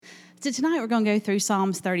So tonight we're going to go through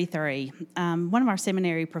Psalms 33. One of our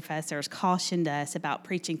seminary professors cautioned us about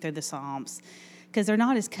preaching through the Psalms because they're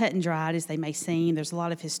not as cut and dried as they may seem. There's a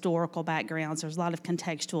lot of historical backgrounds. There's a lot of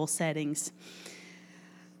contextual settings.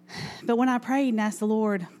 But when I prayed and asked the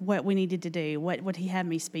Lord what we needed to do, what would he have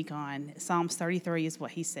me speak on, Psalms 33 is what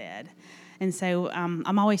he said. And so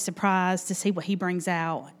I'm always surprised to see what he brings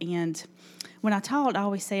out. And when I taught, I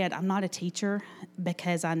always said, I'm not a teacher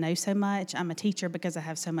because I know so much. I'm a teacher because I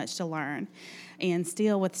have so much to learn. And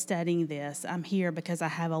still with studying this, I'm here because I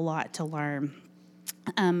have a lot to learn.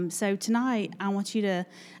 So tonight, I want you to,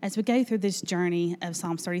 as we go through this journey of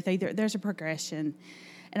Psalms 33, there's a progression.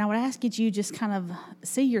 And I would ask you to just kind of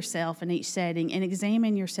see yourself in each setting and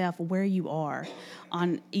examine yourself where you are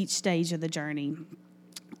on each stage of the journey.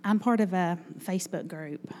 I'm part of a Facebook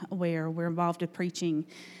group where we're involved with preaching.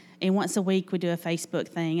 And once a week, we do a Facebook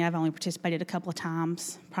thing. I've only participated a couple of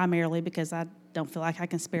times, primarily because I don't feel like I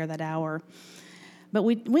can spare that hour. But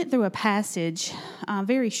we went through a passage,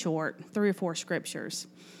 very short, 3 or 4 scriptures.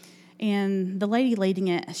 And the lady leading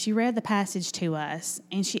it, she read the passage to us,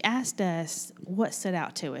 and she asked us what stood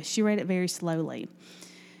out to us. She read it very slowly.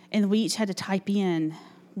 And we each had to type in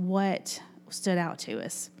what stood out to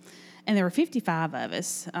us. And there were 55 of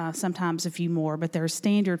us, sometimes a few more, but there's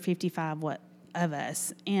standard 55 of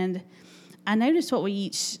us. And I noticed what we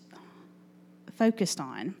each focused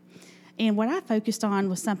on. And what I focused on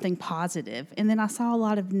was something positive. And then I saw a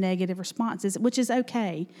lot of negative responses, which is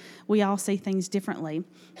okay. We all see things differently.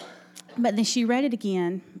 But then she read it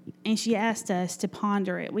again, and she asked us to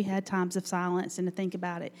ponder it. We had times of silence and to think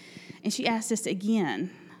about it. And she asked us again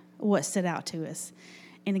what stood out to us.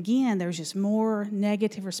 And again, there's just more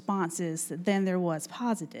negative responses than there was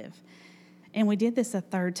positive. And we did this a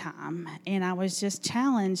third time, and I was just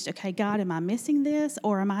challenged, okay, God, am I missing this,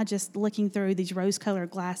 or am I just looking through these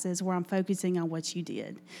rose-colored glasses where I'm focusing on what you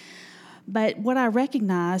did? But what I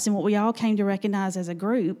recognized, and what we all came to recognize as a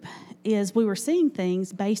group, is we were seeing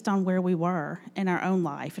things based on where we were in our own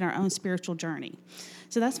life, in our own spiritual journey.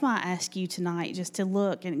 So that's why I ask you tonight just to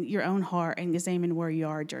look in your own heart and examine where you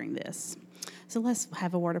are during this. So let's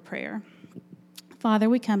have a word of prayer. Father,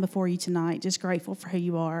 we come before you tonight just grateful for who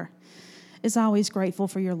you are. As always, grateful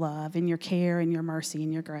for your love and your care and your mercy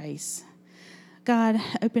and your grace. God,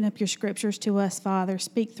 open up your scriptures to us, Father.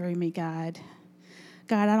 Speak through me, God.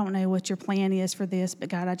 God, I don't know what your plan is for this, but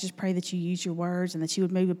God, I just pray that you use your words and that you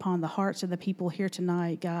would move upon the hearts of the people here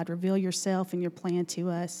tonight. God, reveal yourself and your plan to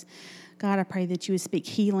us. God, I pray that you would speak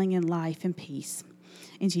healing and life and peace.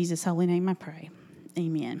 In Jesus' holy name I pray.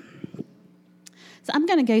 Amen. So I'm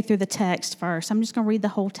going to go through the text first. I'm just going to read the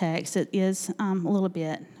whole text. It is a little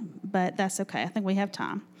bit, but that's okay. I think we have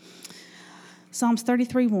time. Psalms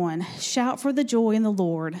 33:1. Shout for the joy in the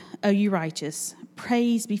Lord, O you righteous.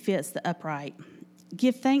 Praise befits the upright.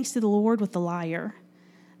 Give thanks to the Lord with the lyre.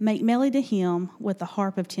 Make melody to him with the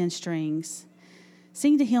harp of 10 strings.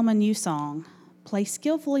 Sing to him a new song. Play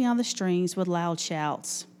skillfully on the strings with loud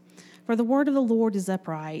shouts. For the word of the Lord is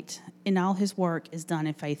upright, and all his work is done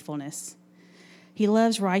in faithfulness. He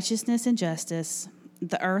loves righteousness and justice.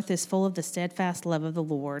 The earth is full of the steadfast love of the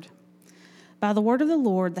Lord. By the word of the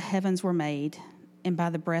Lord the heavens were made, and by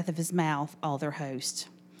the breath of his mouth all their host.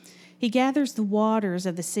 He gathers the waters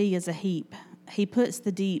of the sea as a heap. He puts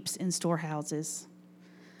the deeps in storehouses.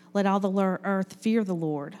 Let all the earth fear the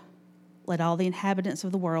Lord. Let all the inhabitants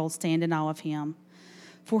of the world stand in awe of him.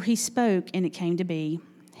 For he spoke, and it came to be.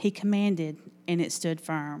 He commanded, and it stood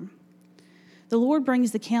firm. The Lord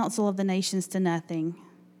brings the counsel of the nations to nothing.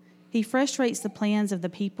 He frustrates the plans of the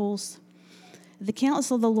peoples. The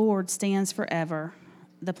counsel of the Lord stands forever,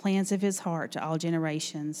 the plans of his heart to all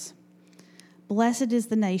generations. Blessed is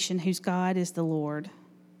the nation whose God is the Lord,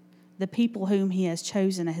 the people whom he has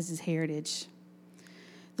chosen as his heritage.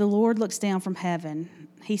 The Lord looks down from heaven.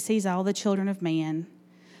 He sees all the children of man.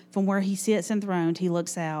 From where he sits enthroned, he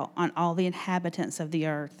looks out on all the inhabitants of the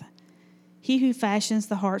earth. He who fashions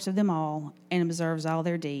the hearts of them all and observes all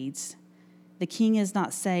their deeds. The king is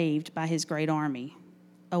not saved by his great army.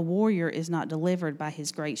 A warrior is not delivered by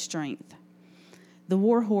his great strength. The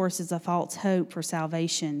war horse is a false hope for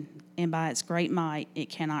salvation, and by its great might it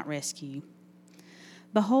cannot rescue.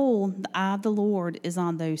 Behold, the eye of the Lord is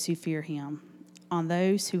on those who fear him, on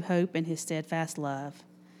those who hope in his steadfast love,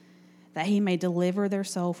 that he may deliver their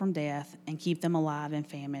soul from death and keep them alive in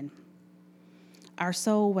famine. Our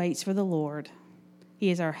soul waits for the Lord.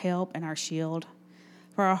 He is our help and our shield.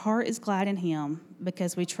 For our heart is glad in him,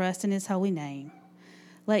 because we trust in his holy name.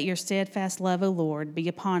 Let your steadfast love, O Lord, be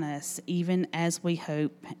upon us, even as we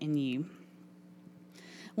hope in you.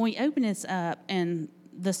 When we open this up in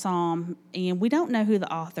the psalm, and we don't know who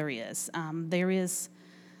the author is, there is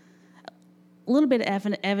little bit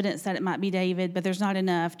of evidence that it might be David, but there's not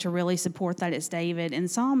enough to really support that it's David. And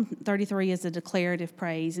Psalm 33 is a declarative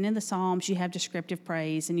praise. And in the Psalms, you have descriptive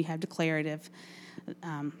praise and you have declarative.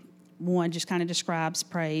 One just kind of describes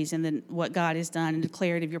praise and then what God has done. And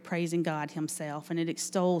declarative, you're praising God himself, and it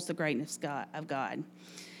extols the greatness of God.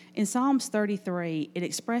 In Psalms 33, it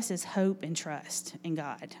expresses hope and trust in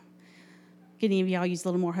God. Can any of y'all use a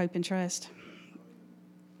little more hope and trust?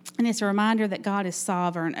 And it's a reminder that God is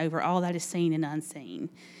sovereign over all that is seen and unseen.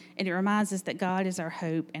 And it reminds us that God is our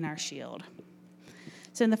hope and our shield.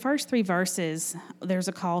 So in the first 3 verses, there's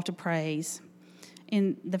a call to praise.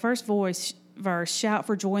 In the first verse, shout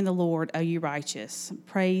for joy in the Lord, O you righteous.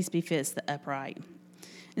 Praise befits the upright.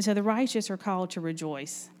 And so the righteous are called to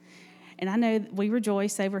rejoice. And I know we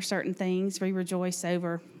rejoice over certain things. We rejoice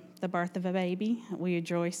over the birth of a baby. We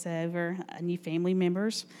rejoice over new family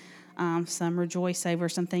members. Some rejoice over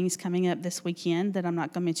some things coming up this weekend that I'm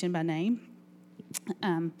not going to mention by name.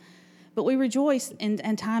 But we rejoice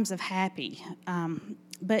in times of happy.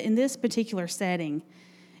 But in this particular setting,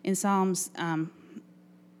 in Psalms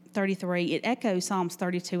 33, it echoes Psalms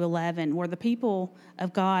 32:11, where the people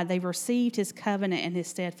of God, they received his covenant and his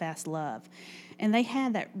steadfast love. And they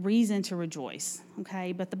had that reason to rejoice,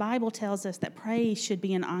 okay? But the Bible tells us that praise should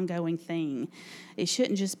be an ongoing thing. It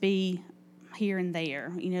shouldn't just be here and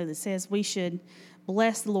there. You know, that says we should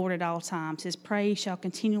bless the Lord at all times. His praise shall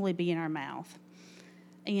continually be in our mouth.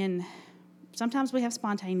 And sometimes we have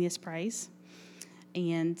spontaneous praise.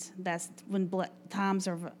 And that's when times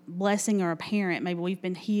of blessing are apparent. Maybe we've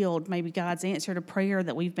been healed. Maybe God's answered a prayer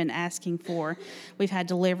that we've been asking for. We've had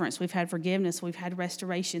deliverance. We've had forgiveness. We've had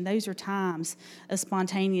restoration. Those are times of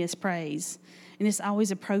spontaneous praise. And it's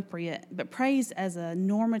always appropriate. But praise as a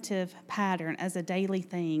normative pattern, as a daily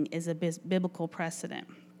thing, is a biblical precedent.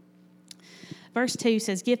 Verse 2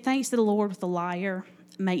 says, give thanks to the Lord with the lyre.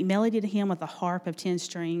 Make melody to him with a harp of 10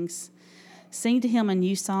 strings. Sing to him a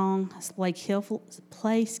new song,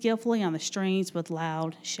 play skillfully on the strings with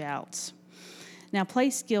loud shouts. Now, play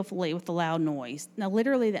skillfully with the loud noise. Now,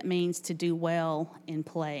 literally that means to do well in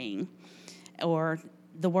playing. Or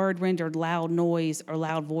the word rendered loud noise or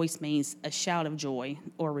loud voice means a shout of joy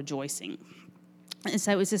or rejoicing. And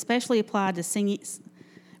so it's especially applied to singing,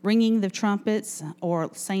 ringing the trumpets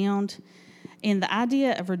or sound. And the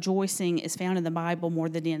idea of rejoicing is found in the Bible more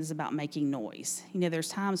than it is about making noise. You know, there's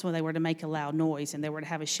times when they were to make a loud noise and they were to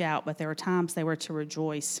have a shout, but there were times they were to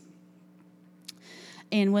rejoice.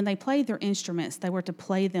 And when they played their instruments, they were to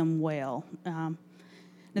play them well. Now,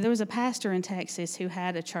 there was a pastor in Texas who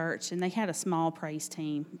had a church, and they had a small praise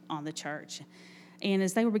team on the church. And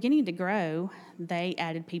as they were beginning to grow, they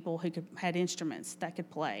added people who had instruments that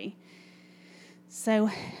could play.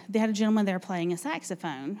 So they had a gentleman there playing a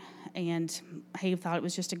saxophone, and he thought it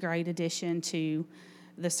was just a great addition to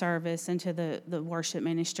the service and to the worship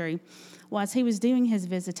ministry. Well, as he was doing his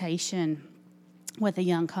visitation with a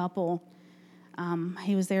young couple,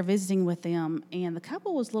 he was there visiting with them, and the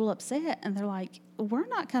couple was a little upset, and they're like, we're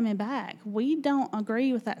not coming back. We don't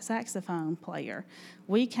agree with that saxophone player.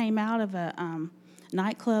 We came out of a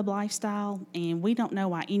nightclub lifestyle, and we don't know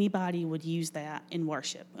why anybody would use that in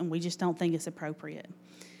worship, and we just don't think it's appropriate.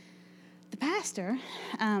 The pastor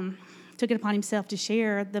took it upon himself to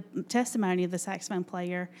share the testimony of the saxophone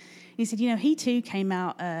player. He said, you know, he too came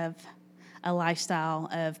out of a lifestyle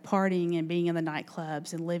of partying and being in the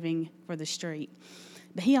nightclubs and living for the street.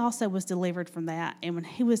 But he also was delivered from that, and when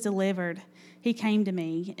he was delivered, he came to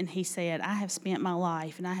me and he said, I have spent my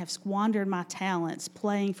life and I have squandered my talents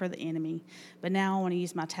playing for the enemy, but now I want to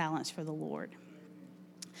use my talents for the Lord.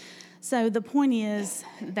 So the point is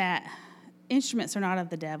that instruments are not of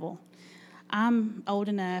the devil. I'm old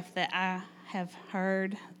enough that I have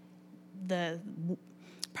heard the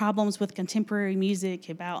problems with contemporary music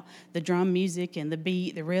about the drum music and the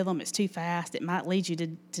beat, the rhythm. It's too fast. It might lead you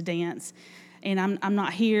to dance. And I'm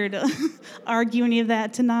not here to argue any of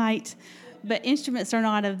that tonight. But instruments are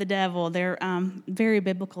not of the devil. They're very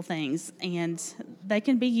biblical things, and they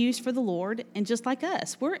can be used for the Lord. And just like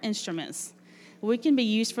us, we're instruments. We can be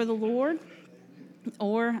used for the Lord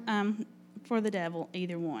or for the devil,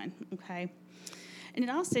 either one, okay? And it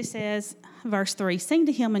also says, verse 3, sing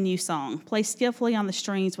to him a new song. Play skillfully on the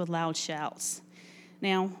strings with loud shouts.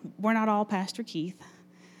 Now, we're not all Pastor Keith.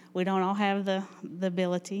 We don't all have the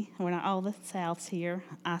ability. We're not all the Souths here.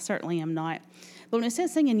 I certainly am not. But when it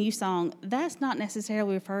says sing a new song, that's not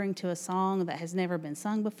necessarily referring to a song that has never been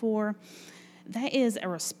sung before. That is a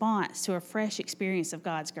response to a fresh experience of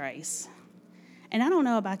God's grace. And I don't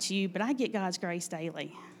know about you, but I get God's grace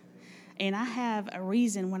daily. And I have a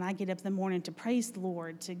reason when I get up in the morning to praise the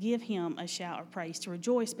Lord, to give him a shout of praise, to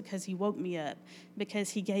rejoice because he woke me up,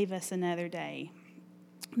 because he gave us another day,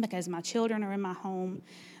 because my children are in my home,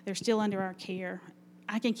 they're still under our care.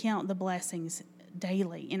 I can count the blessings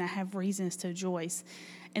daily, and I have reasons to rejoice.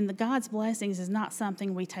 And the God's blessings is not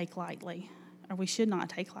something we take lightly, or we should not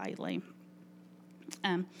take lightly.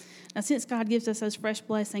 Now, since God gives us those fresh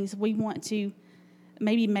blessings, we want to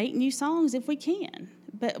maybe make new songs if we can.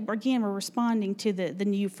 But again, we're responding to the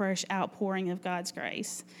new, fresh outpouring of God's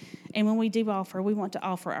grace. And when we do offer, we want to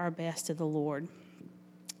offer our best to the Lord.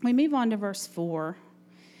 We move on to verse 4.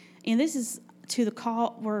 And this is to the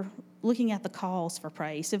call. We're looking at the calls for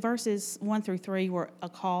praise. So verses 1 through 3 were a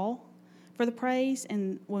call for the praise.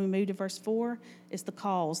 And when we move to verse 4, it's the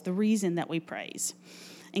calls, the reason that we praise.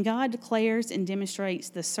 And God declares and demonstrates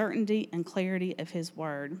the certainty and clarity of his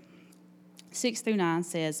word. 6 through 9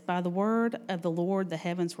 says, "By the word of the Lord the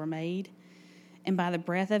heavens were made, and by the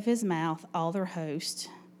breath of his mouth all their host.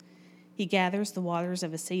 He gathers the waters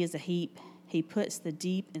of a sea as a heap. He puts the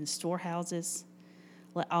deep in storehouses.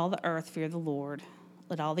 Let all the earth fear the Lord.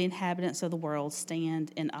 Let all the inhabitants of the world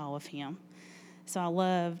stand in awe of him." So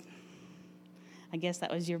I guess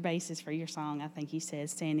that was your basis for your song. I think you said,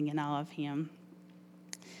 standing in awe of him.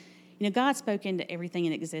 You know, God spoke into everything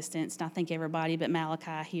in existence, and I think everybody but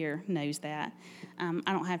Malachi here knows that. I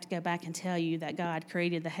don't have to go back and tell you that God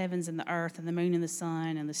created the heavens and the earth and the moon and the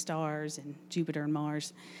sun and the stars and Jupiter and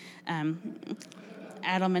Mars.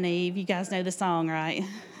 Adam and Eve, you guys know the song, right?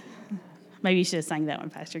 Maybe you should have sang that one,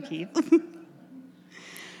 Pastor Keith.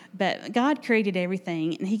 But God created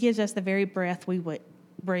everything, and he gives us the very breath we would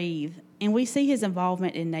breathe. And we see his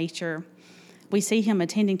involvement in nature. We see him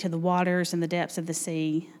attending to the waters and the depths of the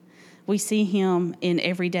sea. We see him in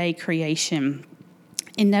everyday creation.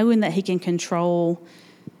 And knowing that he can control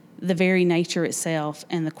the very nature itself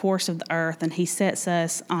and the course of the earth, and he sets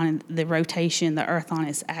us on the rotation, the earth on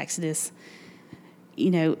its axis, you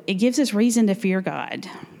know, it gives us reason to fear God.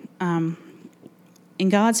 In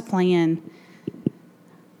God's plan,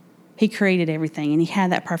 he created everything, and he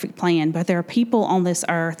had that perfect plan. But there are people on this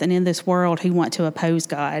earth and in this world who want to oppose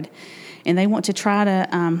God, and they want to try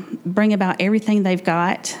to bring about everything they've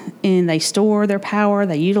got, and they store their power,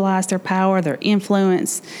 they utilize their power, their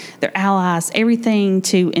influence, their allies, everything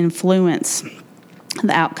to influence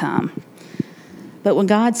the outcome. But when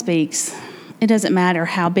God speaks, it doesn't matter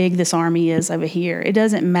how big this army is over here. It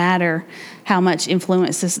doesn't matter how much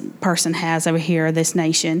influence this person has over here, this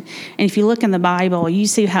nation. And if you look in the Bible, you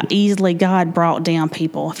see how easily God brought down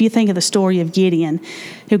people. If you think of the story of Gideon,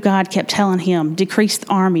 who God kept telling him, decrease the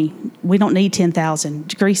army. We don't need 10,000.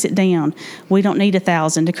 Decrease it down. We don't need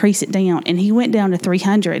 1,000. Decrease it down. And he went down to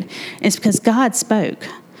 300. It's because God spoke.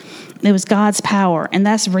 It was God's power. And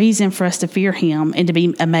that's reason for us to fear him and to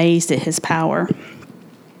be amazed at his power.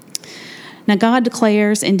 Now, God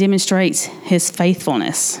declares and demonstrates his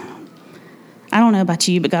faithfulness. I don't know about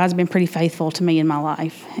you, but God's been pretty faithful to me in my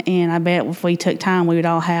life. And I bet if we took time, we would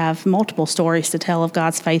all have multiple stories to tell of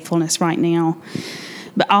God's faithfulness right now.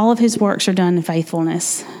 But all of his works are done in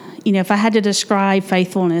faithfulness. You know, if I had to describe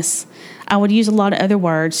faithfulness, I would use a lot of other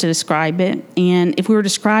words to describe it. And if we were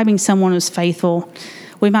describing someone who's faithful,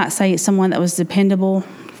 we might say it's someone that was dependable,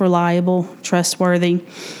 reliable, trustworthy,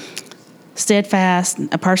 steadfast,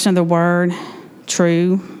 a person of the word,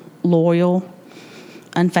 true, loyal,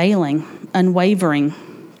 unfailing, unwavering,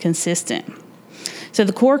 consistent. So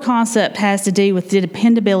the core concept has to do with the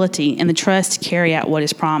dependability and the trust to carry out what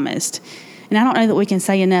is promised. And I don't know that we can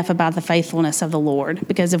say enough about the faithfulness of the Lord,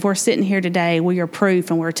 because if we're sitting here today, we are proof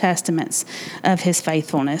and we're testaments of his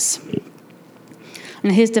faithfulness.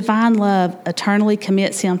 And his divine love eternally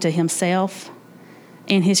commits him to himself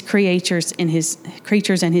and his creatures and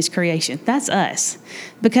his creation. That's us.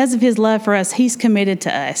 Because of his love for us, he's committed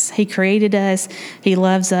to us. He created us, he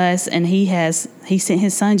loves us, and he sent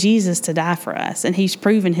his son Jesus to die for us, and he's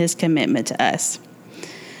proven his commitment to us.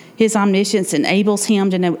 His omniscience enables him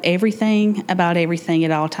to know everything about everything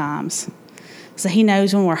at all times. So he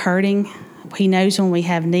knows when we're hurting, he knows when we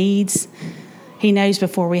have needs, he knows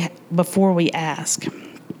before we ask.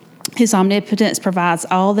 His omnipotence provides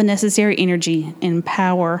all the necessary energy and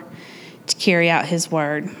power to carry out his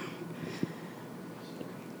word.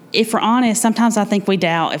 If we're honest, sometimes I think we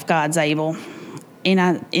doubt if God's able.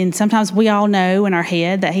 And sometimes we all know in our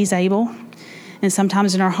head that he's able. And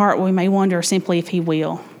sometimes in our heart we may wonder simply if he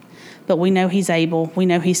will. But we know he's able, we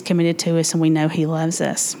know he's committed to us, and we know he loves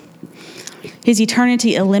us. His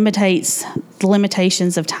eternity eliminates the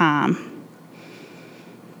limitations of time.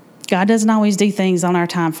 God doesn't always do things on our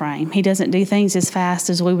time frame. He doesn't do things as fast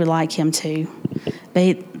as we would like him to.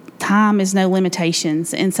 But Time is no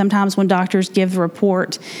limitations. And sometimes when doctors give the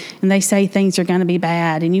report and they say things are going to be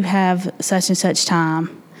bad and you have such and such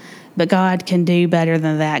time, but God can do better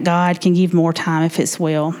than that. God can give more time if it's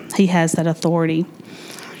will. He has that authority.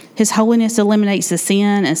 His holiness eliminates the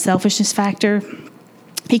sin and selfishness factor.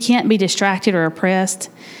 He can't be distracted or oppressed.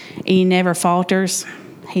 He never falters.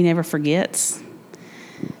 He never forgets.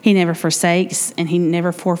 He never forsakes, and he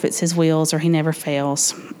never forfeits his wills, or he never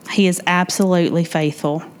fails. He is absolutely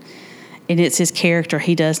faithful, and it's his character.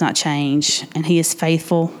 He does not change, and he is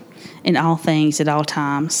faithful in all things at all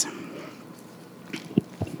times.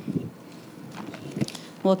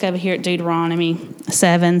 Look over here at Deuteronomy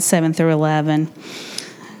 7 through 11.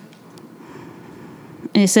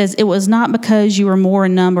 And it says, "It was not because you were more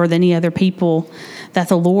in number than any other people that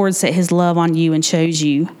the Lord set his love on you and chose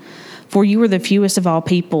you. For you were the fewest of all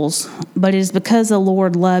peoples, but it is because the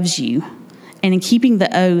Lord loves you, and in keeping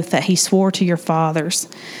the oath that he swore to your fathers,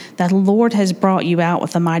 that the Lord has brought you out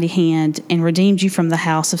with a mighty hand and redeemed you from the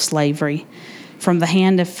house of slavery, from the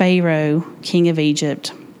hand of Pharaoh, king of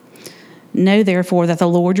Egypt. Know therefore that the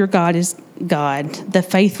Lord your God is God, the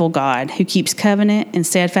faithful God, who keeps covenant and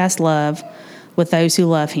steadfast love with those who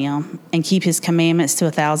love him, and keep his commandments to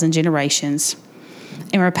 1,000 generations,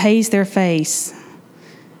 and repays their face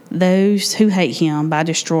those who hate him by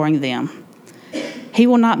destroying them. He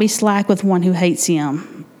will not be slack with one who hates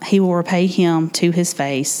him. He will repay him to his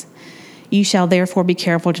face. You shall therefore be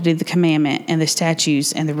careful to do the commandment and the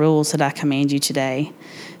statutes and the rules that I command you today."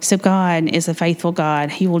 So God is a faithful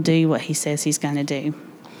God. He will do what he says he's going to do.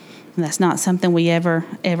 And that's not something we ever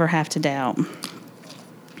have to doubt.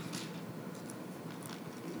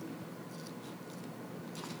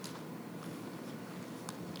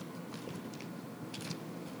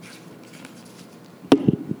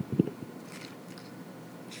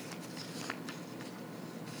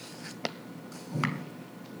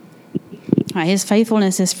 His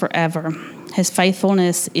faithfulness is forever. His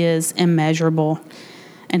faithfulness is immeasurable,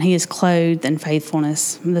 and he is clothed in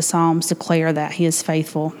faithfulness. The Psalms declare that he is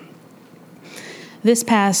faithful.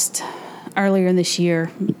 Earlier this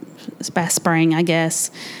year, this past spring, I guess,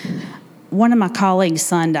 one of my colleagues'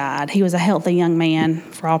 son died. He was a healthy young man,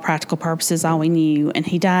 for all practical purposes, all we knew, and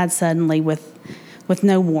he died suddenly with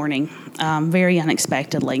no warning, very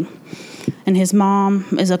unexpectedly. And his mom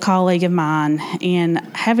is a colleague of mine, and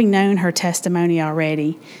having known her testimony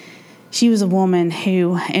already, she was a woman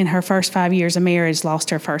who, in her first 5 years of marriage, lost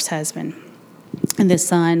her first husband. And this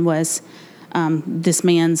son was this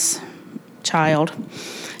man's child.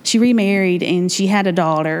 She remarried, and she had a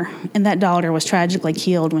daughter, and that daughter was tragically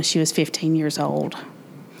killed when she was 15 years old.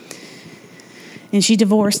 And she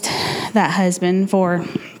divorced that husband for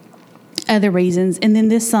other reasons, and then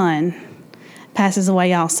this son passes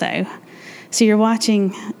away also. So you're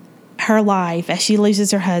watching her life as she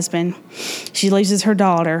loses her husband, she loses her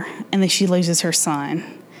daughter, and then she loses her son.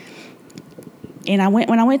 And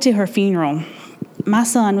when I went to her funeral, my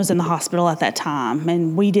son was in the hospital at that time,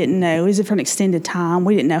 and we didn't know. It was for an extended time.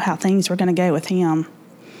 We didn't know how things were going to go with him.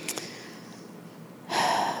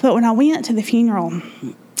 But when I went to the funeral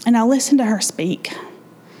and I listened to her speak,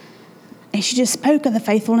 and she just spoke of the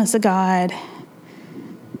faithfulness of God,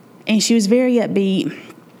 and she was very upbeat.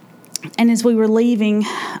 And as we were leaving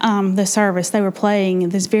the service, they were playing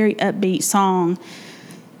this very upbeat song,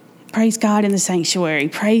 "Praise God in the Sanctuary,"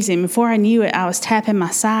 praise him. Before I knew it, I was tapping my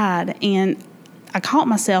side, and I caught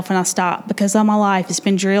myself and I stopped, because all my life it's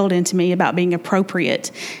been drilled into me about being appropriate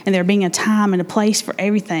and there being a time and a place for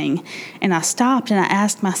everything. And I stopped and I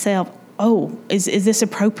asked myself, is this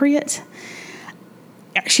appropriate?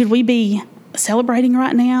 Should we be celebrating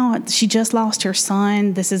right now? She just lost her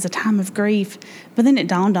son. This is a time of grief. But then it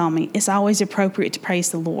dawned on me, it's always appropriate to praise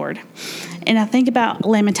the Lord. And I think about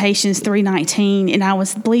Lamentations 3:19, and I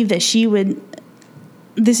believe that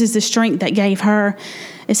this is the strength that gave her.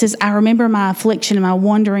 It says, "I remember my affliction and my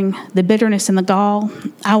wandering, the bitterness and the gall.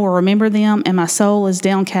 I will remember them, and my soul is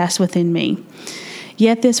downcast within me.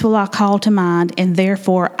 Yet this will I call to mind, and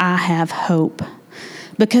therefore I have hope.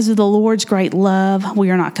 Because of the Lord's great love,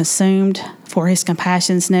 we are not consumed, for his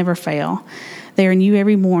compassions never fail. They are new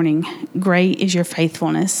every morning. Great is your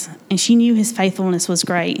faithfulness." And she knew his faithfulness was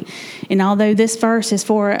great. And although this verse is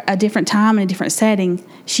for a different time and a different setting,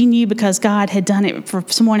 she knew because God had done it for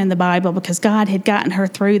someone in the Bible, because God had gotten her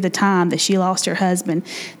through the time that she lost her husband,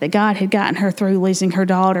 that God had gotten her through losing her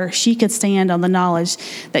daughter. She could stand on the knowledge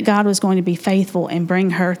that God was going to be faithful and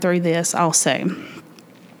bring her through this also.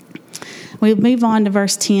 We move on to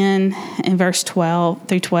verse 10 and verse 12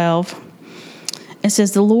 through 12. It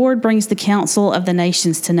says, "The Lord brings the counsel of the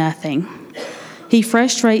nations to nothing. He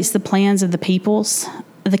frustrates the plans of the peoples.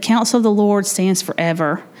 The counsel of the Lord stands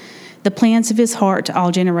forever. the plans of his heart to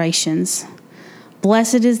all generations.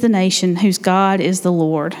 Blessed is the nation whose God is the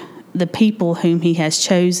Lord, the people whom he has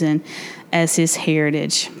chosen as his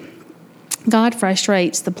heritage. God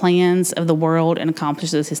frustrates the plans of the world and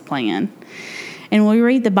accomplishes his plan. And when we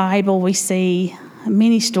read the Bible, we see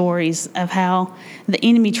many stories of how the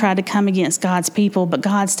enemy tried to come against God's people, but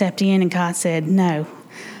God stepped in and God said, no,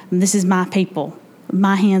 this is my people,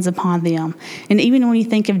 my hands upon them. And even when you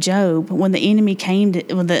think of Job, when the enemy came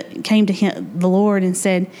to him, the Lord, and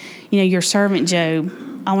said, your servant Job,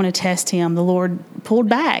 I want to test him. The Lord pulled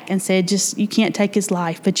back and said, you can't take his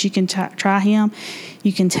life, but you can try him.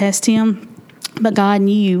 You can test him. But God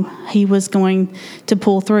knew he was going to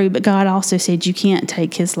pull through. But God also said, you can't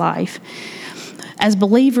take his life. As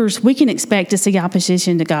believers, we can expect to see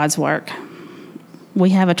opposition to God's work.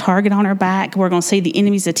 We have a target on our back. We're going to see the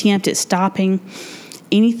enemy's attempt at stopping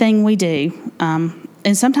anything we do.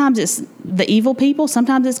 And sometimes it's the evil people,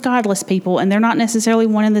 sometimes it's godless people, and they're not necessarily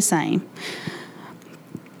one and the same.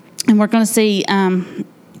 And we're going to see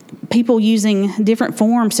people using different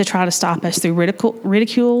forms to try to stop us through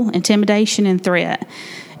ridicule, intimidation, and threat.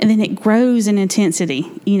 And then it grows in intensity.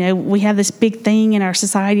 We have this big thing in our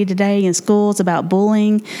society today in schools about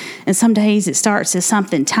bullying. And some days it starts as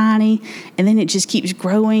something tiny, and then it just keeps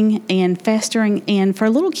growing and festering. And for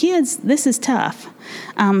little kids, this is tough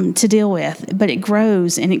to deal with. But it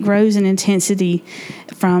grows, and it grows in intensity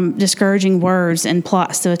from discouraging words and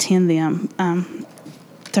plots to attend them.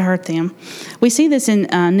 To hurt them. We see this in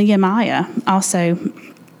Nehemiah also.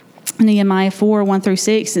 Nehemiah 4,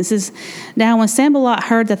 1-6. It says, now when Sanballat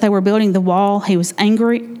heard that they were building the wall, he was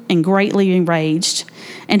angry and greatly enraged.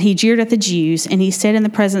 And he jeered at the Jews, and he said in the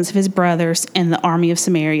presence of his brothers and the army of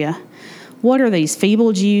Samaria, what are these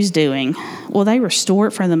feeble Jews doing? Will they restore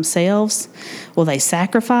it for themselves? Will they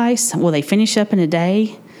sacrifice? Will they finish up in a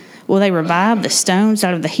day? Will they revive the stones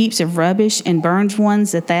out of the heaps of rubbish and burned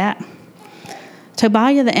ones at that?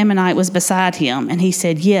 Tobiah the Ammonite was beside him, and he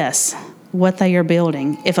said, yes, what they are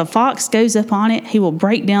building. If a fox goes up on it, he will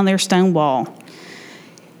break down their stone wall.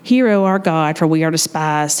 Hear, O our God, for we are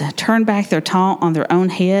despised. Turn back their taunt on their own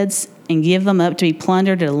heads and give them up to be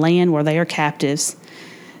plundered in a land where they are captives.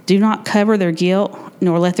 Do not cover their guilt,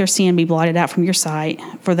 nor let their sin be blotted out from your sight,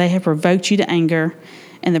 for they have provoked you to anger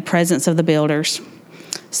in the presence of the builders.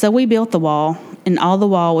 So we built the wall, and all the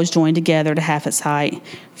wall was joined together to half its height,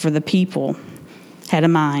 for the people had a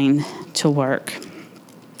mind to work.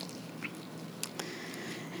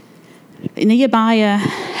 Nehemiah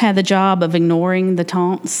had the job of ignoring the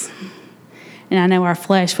taunts. And I know our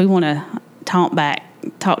flesh, we want to talk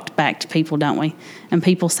back to people, don't we? And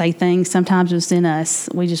people say things, sometimes it's in us.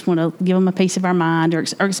 We just want to give them a piece of our mind or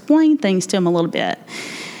explain things to them a little bit.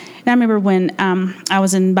 And I remember when I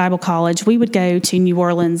was in Bible college, we would go to New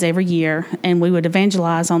Orleans every year, and we would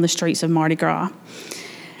evangelize on the streets of Mardi Gras.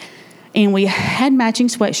 And we had matching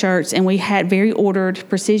sweatshirts, and we had very ordered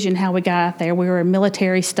precision how we got out there. We were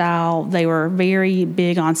military style. They were very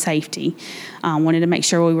big on safety. Wanted to make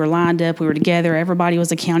sure we were lined up, we were together, everybody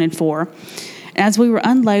was accounted for. As we were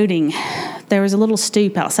unloading, there was a little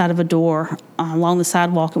stoop outside of a door along the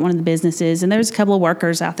sidewalk at one of the businesses, and there was a couple of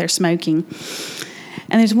workers out there smoking.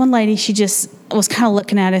 And there's one lady, she just was kind of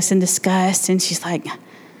looking at us in disgust, and she's like,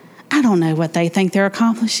 I don't know what they think they're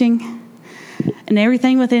accomplishing. And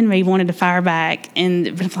everything within me wanted to fire back, and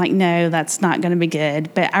I'm like, no, that's not going to be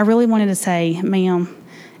good. But I really wanted to say, ma'am,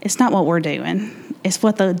 it's not what we're doing. It's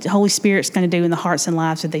what the Holy Spirit's going to do in the hearts and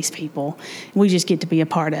lives of these people. We just get to be a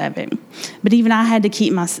part of it. But even I had to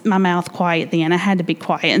keep my mouth quiet then. I had to be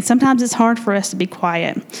quiet. And sometimes it's hard for us to be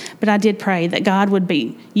quiet. But I did pray that God would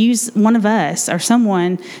use one of us or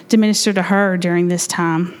someone to minister to her during this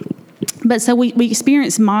time. But so we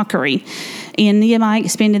experienced mockery. And Nehemiah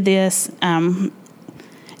expended this, and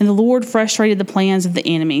the Lord frustrated the plans of the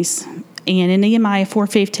enemies. And in Nehemiah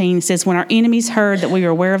 4:15 it says, when our enemies heard that we were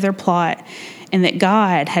aware of their plot and that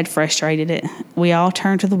God had frustrated it, we all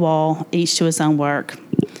turned to the wall, each to his own work.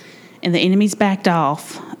 And the enemies backed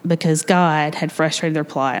off because God had frustrated their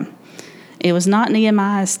plot. It was not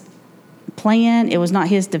Nehemiah's plan. It was not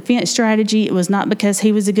his defense strategy. It was not because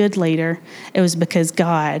he was a good leader. It was because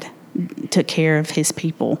God took care of his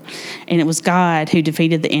people. And it was God who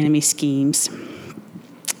defeated the enemy's schemes.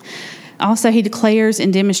 Also, he declares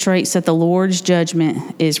and demonstrates that the Lord's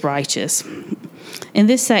judgment is righteous. In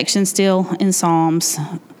this section, still in Psalms,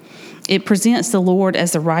 it presents the Lord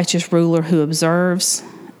as the righteous ruler who observes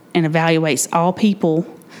and evaluates all people,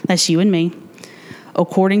 that's you and me,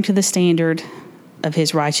 according to the standard of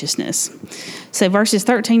his righteousness. So verses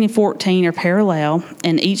 13 and 14 are parallel,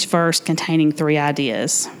 and each verse containing 3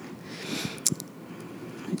 ideas.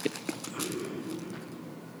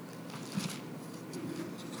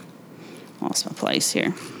 lost my place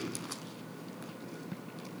here.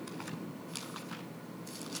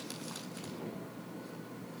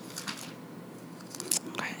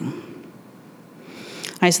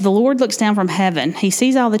 All right, so the Lord looks down from heaven. He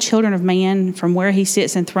sees all the children of man from where he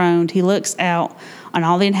sits enthroned. He looks out on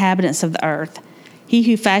all the inhabitants of the earth. He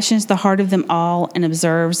who fashions the heart of them all and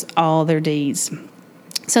observes all their deeds.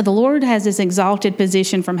 So the Lord has this exalted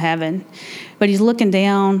position from heaven, but he's looking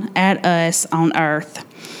down at us on earth.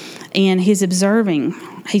 And he's observing.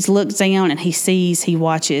 He looks down and he sees, he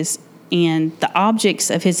watches. And the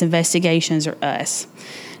objects of his investigations are us.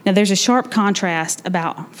 Now, there's a sharp contrast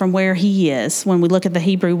from where he is when we look at the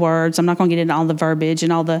Hebrew words. I'm not going to get into all the verbiage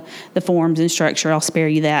and all the forms and structure. I'll spare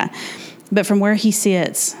you that. But from where he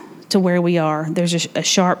sits to where we are, there's a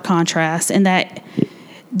sharp contrast, and that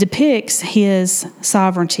depicts his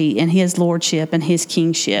sovereignty and his lordship and his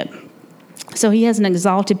kingship. So he has an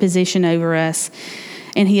exalted position over us,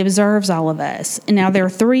 and he observes all of us. And now there are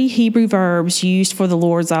 3 Hebrew verbs used for the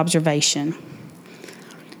Lord's observation.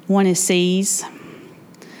 One is sees,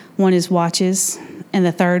 one is watches, and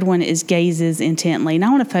the third one is gazes intently. And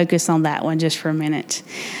I want to focus on that one just for a minute.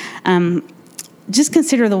 Just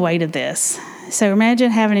consider the weight of this. So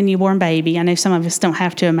imagine having a newborn baby. I know some of us don't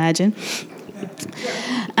have to imagine.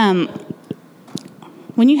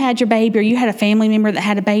 When you had your baby, or you had a family member that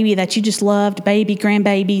had a baby that you just loved, baby,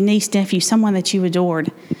 grandbaby, niece, nephew, someone that you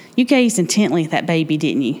adored, you gazed intently at that baby,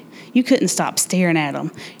 didn't you? You couldn't stop staring at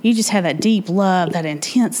them. You just had that deep love, that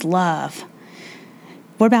intense love.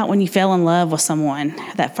 What about when you fell in love with someone,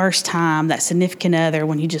 that first time, that significant other,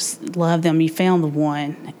 when you just loved them, you found the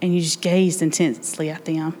one, and you just gazed intensely at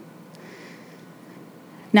them?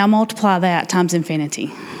 Now multiply that times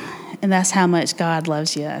infinity, and that's how much God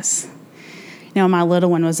loves us. You know, my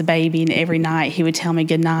little one was a baby, and every night he would tell me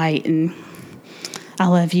good night, and I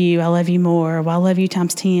love you more. Well, I love you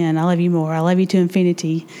times 10. I love you more. I love you to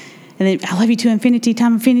infinity. And then I love you to infinity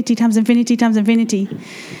times infinity times infinity times infinity.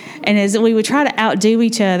 And as we would try to outdo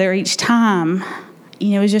each other each time,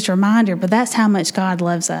 it was just a reminder, but that's how much God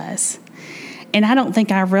loves us. And I don't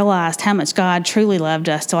think I realized how much God truly loved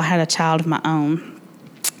us till I had a child of my own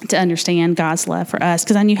to understand God's love for us,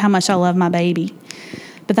 because I knew how much I love my baby.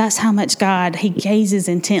 But that's how much God, he gazes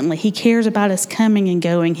intently. He cares about us coming and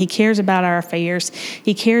going. He cares about our affairs.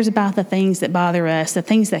 He cares about the things that bother us, the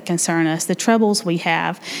things that concern us, the troubles we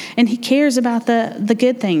have. And he cares about the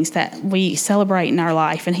good things that we celebrate in our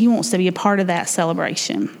life. And he wants to be a part of that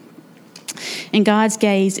celebration. And God's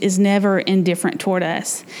gaze is never indifferent toward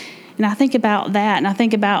us. And I think about that, and I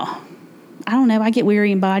think about, I get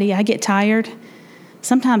weary in body. I get tired.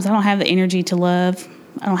 Sometimes I don't have the energy to love.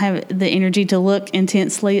 I don't have the energy to look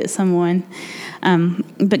intensely at someone.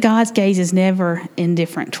 But God's gaze is never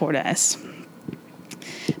indifferent toward us.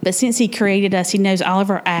 But since he created us, he knows all of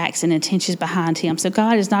our acts and intentions behind him. So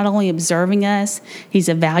God is not only observing us, he's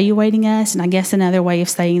evaluating us. And I guess another way of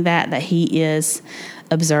saying that he is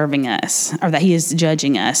observing us, or that he is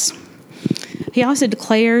judging us. He also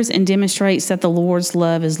declares and demonstrates that the Lord's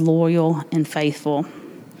love is loyal and faithful.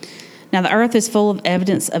 Now, the earth is full of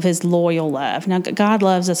evidence of his loyal love. Now, God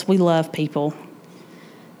loves us. We love people.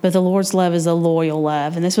 But the Lord's love is a loyal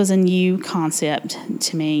love. And this was a new concept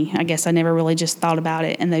to me. I guess I never really just thought about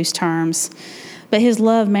it in those terms. But his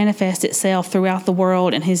love manifests itself throughout the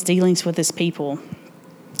world in his dealings with his people.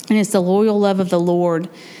 And it's the loyal love of the Lord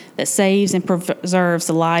that saves and preserves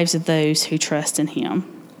the lives of those who trust in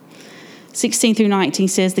him. 16 through 19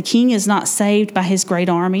 says, "The king is not saved by his great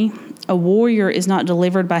army. A warrior is not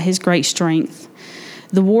delivered by his great strength.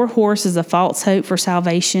 The war horse is a false hope for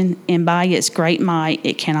salvation, and by its great might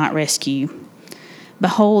it cannot rescue.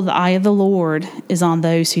 Behold, the eye of the Lord is on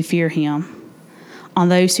those who fear him, on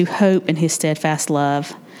those who hope in his steadfast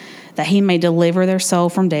love, that he may deliver their soul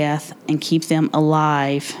from death and keep them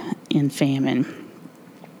alive in famine."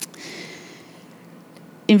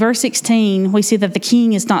 In verse 16, we see that the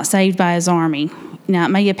king is not saved by his army. Now, it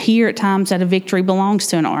may appear at times that a victory belongs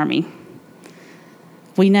to an army.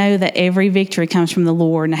 We know that every victory comes from the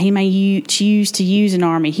Lord. Now, he may choose to use an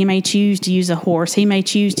army. He may choose to use a horse. He may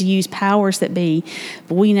choose to use powers that be.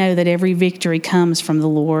 But we know that every victory comes from the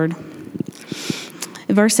Lord.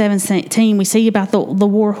 In verse 17, we see about the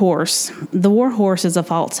war horse. The war horse is a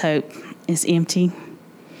false hope. It's empty.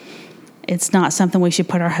 It's not something we should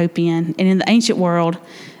put our hope in. And in the ancient world,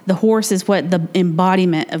 the horse is what the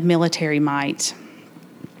embodiment of military might.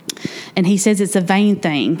 And he says it's a vain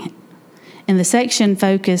thing. And the section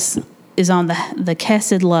focus is on the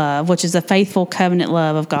chesed love, which is a faithful covenant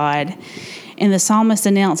love of God. And the psalmist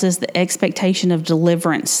announces the expectation of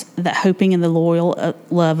deliverance that hoping in the loyal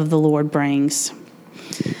love of the Lord brings.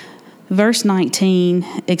 Verse 19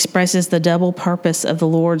 expresses the double purpose of the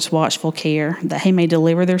Lord's watchful care, that he may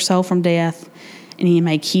deliver their soul from death and he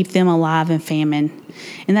may keep them alive in famine.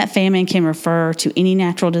 And that famine can refer to any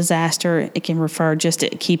natural disaster. It can refer just to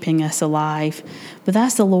keeping us alive. But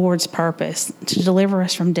that's the Lord's purpose, to deliver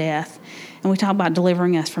us from death. And we talk about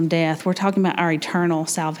delivering us from death. We're talking about our eternal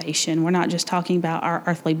salvation. We're not just talking about our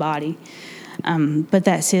earthly body. But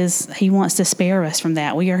he wants to spare us from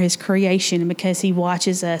that. We are his creation, and because he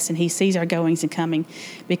watches us and he sees our goings and coming,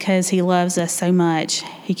 because he loves us so much,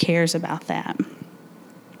 he cares about that.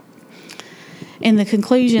 In the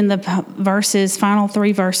conclusion, the final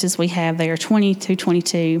 3 verses we have there, 20 to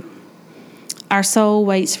 22, our soul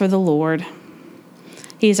waits for the Lord.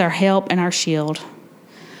 He is our help and our shield.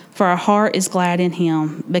 For our heart is glad in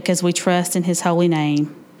him, because we trust in his holy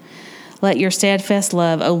name. Let your steadfast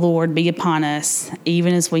love, O Lord, be upon us,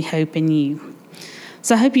 even as we hope in you.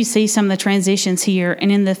 So I hope you see some of the transitions here.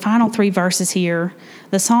 And in the final 3 verses here,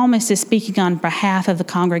 the psalmist is speaking on behalf of the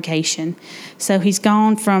congregation. So he's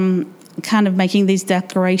gone from kind of making these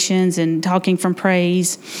declarations and talking from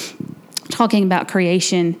praise, talking about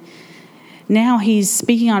creation. Now he's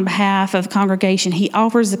speaking on behalf of the congregation. He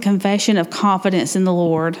offers a confession of confidence in the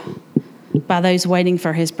Lord by those waiting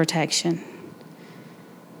for his protection.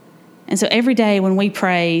 And so every day when we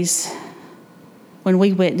praise, when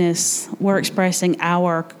we witness, we're expressing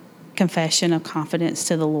our confession of confidence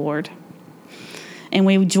to the Lord. And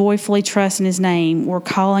we joyfully trust in his name. We're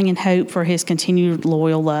calling in hope for his continued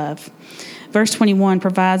loyal love. Verse 21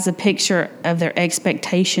 provides a picture of their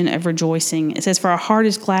expectation of rejoicing. It says, for our heart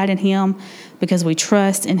is glad in him because we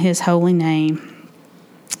trust in his holy name.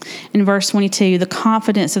 In verse 22, the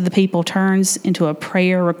confidence of the people turns into a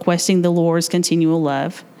prayer requesting the Lord's continual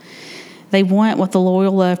love. They want what the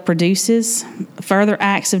loyal love produces, further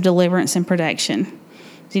acts of deliverance and protection.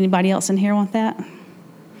 Does anybody else in here want that?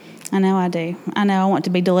 I know I do. I know I want to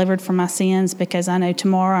be delivered from my sins because I know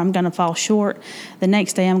tomorrow I'm going to fall short. The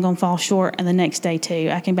next day I'm going to fall short, and the next day too.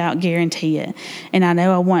 I can about guarantee it. And I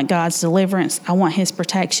know I want God's deliverance. I want his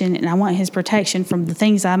protection, and I want his protection from the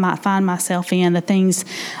things I might find myself in, the things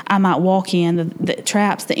I might walk in, the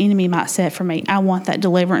traps the enemy might set for me. I want that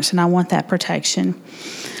deliverance, and I want that protection.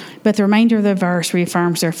 But the remainder of the verse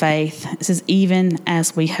reaffirms their faith. It says, even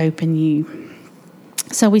as we hope in you.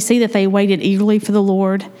 So we see that they waited eagerly for the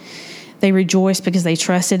Lord. They rejoiced because they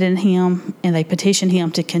trusted in him, and they petitioned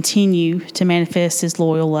him to continue to manifest his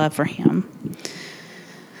loyal love for him.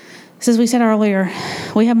 So as we said earlier,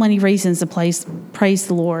 we have many reasons to praise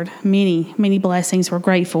the Lord. Many, many blessings we're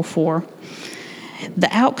grateful for. The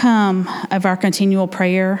outcome of our continual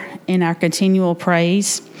prayer and our continual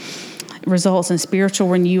praise results in spiritual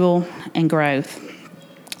renewal and growth.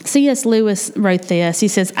 C.S. Lewis wrote this. He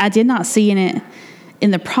says, I did not see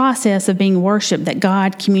in the process of being worshiped that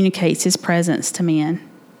God communicates his presence to men.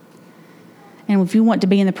 And if you want to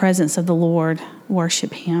be in the presence of the Lord,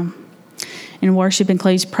 worship him. And worship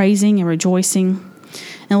includes praising and rejoicing.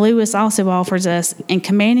 And Lewis also offers us, in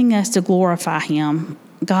commanding us to glorify him,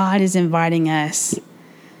 God is inviting us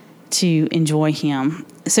to enjoy him.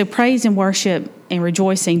 So praise and worship and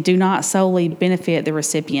rejoicing do not solely benefit the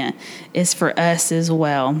recipient. It's for us as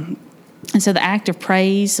well. And so the act of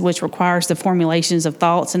praise, which requires the formulations of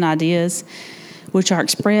thoughts and ideas, which are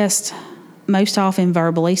expressed most often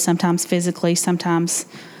verbally, sometimes physically, sometimes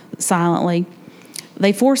silently,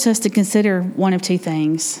 they force us to consider one of 2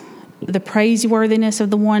 things: the praiseworthiness of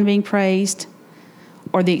the one being praised,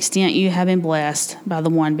 or the extent you have been blessed by the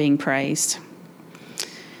one being praised.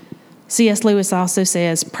 C.S. Lewis also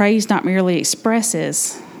says, praise not merely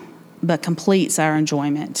expresses, but completes our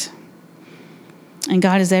enjoyment. And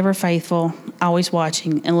God is ever faithful, always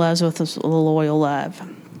watching, and loves with us with a loyal love.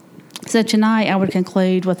 So tonight I would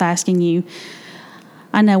conclude with asking you,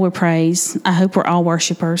 I know we're praised. I hope we're all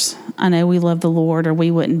worshipers. I know we love the Lord, or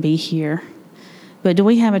we wouldn't be here. But do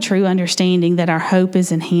we have a true understanding that our hope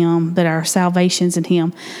is in him, that our salvation's in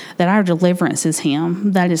him, that our deliverance is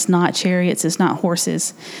him, that it's not chariots, it's not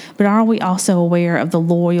horses? But are we also aware of the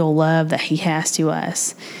loyal love that he has to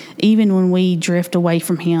us? Even when we drift away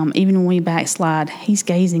from him, even when we backslide, he's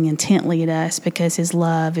gazing intently at us because his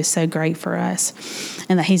love is so great for us,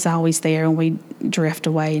 and that he's always there when we drift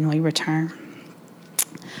away and we return.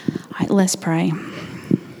 All right, let's pray.